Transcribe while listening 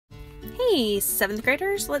Hey, 7th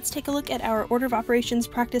graders, let's take a look at our order of operations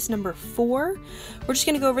practice number 4. We're just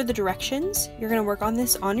going to go over the directions. You're going to work on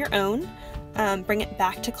this on your own, bring it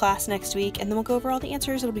back to class next week, and then we'll go over all the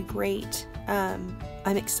answers. It'll be great. I'm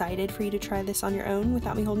excited for you to try this on your own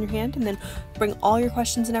without me holding your hand, and then bring all your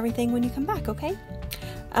questions and everything when you come back, okay?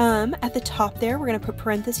 At the top there, we're going to put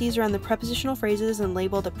parentheses around the prepositional phrases and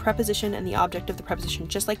label the preposition and the object of the preposition,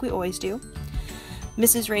 just like we always do.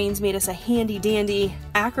 Mrs. Rains made us a handy-dandy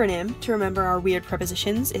acronym to remember our weird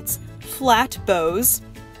prepositions. It's FLATBOWS.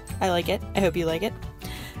 I like it. I hope you like it.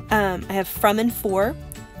 I have from and for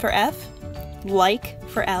F, like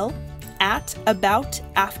for L, at, about,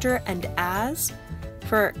 after, and as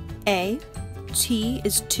for A, T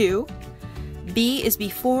is to, B is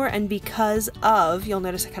before and because of. You'll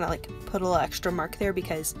notice I kind of like put a little extra mark there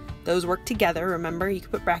because those work together. Remember, you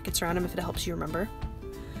can put brackets around them if it helps you remember.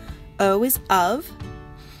 O is of,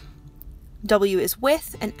 W is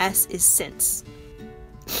with, and S is since.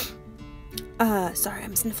 Sorry,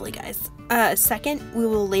 I'm sniffly, guys. Second, we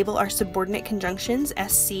will label our subordinate conjunctions,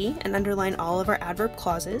 SC, and underline all of our adverb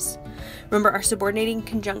clauses. Remember our subordinating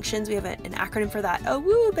conjunctions, we have an acronym for that,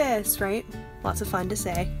 AWOOBIS, right? Lots of fun to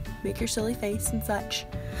say. Make your silly face and such.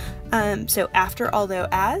 So after, although,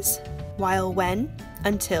 as, while, when,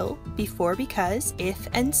 until, before, because, if,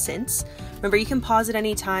 and since. Remember, you can pause at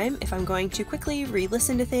any time if I'm going too quickly,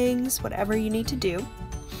 re-listen to things, whatever you need to do.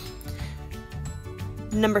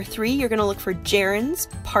 Number 3, you're going to look for gerunds,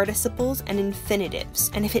 participles, and infinitives.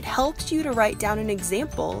 And if it helps you to write down an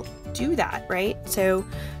example, do that, right? So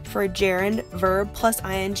for a gerund, verb plus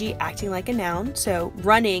ing acting like a noun. So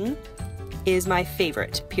running is my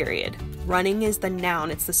favorite, period. Running is the noun,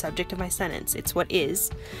 it's the subject of my sentence, it's what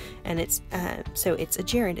is, and it's so it's a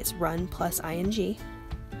gerund, it's run plus ing.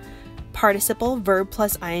 Participle, verb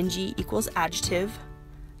plus ing equals adjective.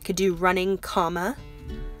 I could do running, comma,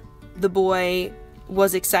 the boy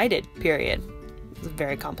was excited, period. It's a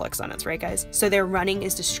very complex sentence, right, guys? So their running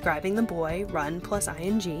is describing the boy, run plus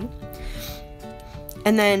ing.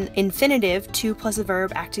 And then infinitive, to plus a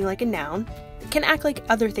verb acting like a noun. It can act like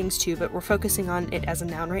other things too, but we're focusing on it as a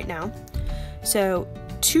noun right now. So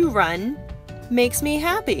to run makes me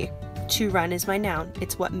happy. To run is my noun.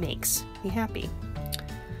 It's what makes me happy.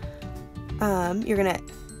 You're going to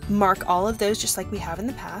mark all of those just like we have in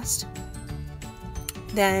the past.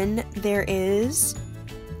 Then there is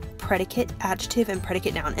predicate, adjective, and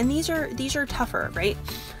predicate noun. And these are tougher, right?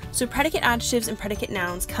 So predicate adjectives and predicate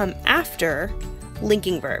nouns come after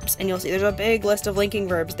linking verbs. And you'll see there's a big list of linking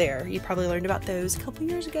verbs there. You probably learned about those a couple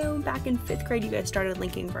years ago. Back in 5th grade, you guys started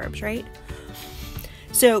linking verbs, right?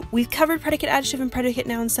 So we've covered predicate adjective and predicate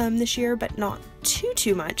noun some this year, but not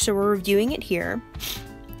too much. So we're reviewing it here.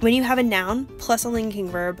 When you have a noun plus a linking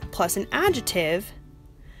verb plus an adjective,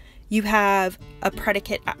 you have a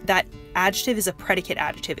predicate. That adjective is a predicate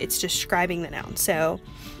adjective. It's describing the noun. So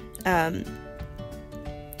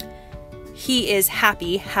he is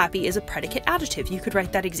happy. Happy is a predicate adjective. You could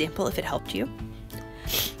write that example if it helped you.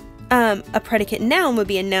 A predicate noun would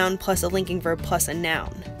be a noun plus a linking verb plus a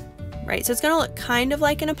noun, right? So it's going to look kind of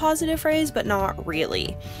like in a positive phrase, but not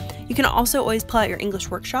really. You can also always pull out your English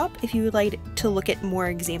workshop if you would like to look at more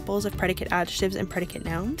examples of predicate adjectives and predicate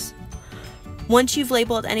nouns. Once you've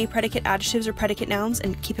labeled any predicate adjectives or predicate nouns,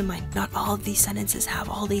 and keep in mind, not all of these sentences have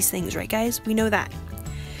all these things, right, guys? We know that.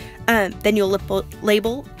 Then you'll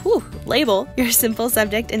label your simple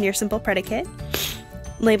subject and your simple predicate.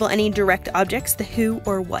 Label any direct objects, the who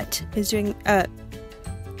or what is doing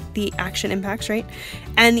the action impacts, right?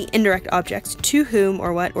 And the indirect objects, to whom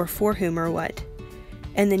or what, or for whom or what.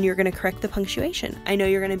 And then you're going to correct the punctuation. I know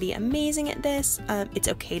you're going to be amazing at this. It's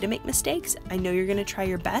okay to make mistakes. I know you're going to try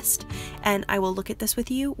your best, and I will look at this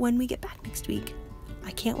with you when we get back next week.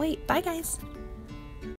 I can't wait. Bye, guys.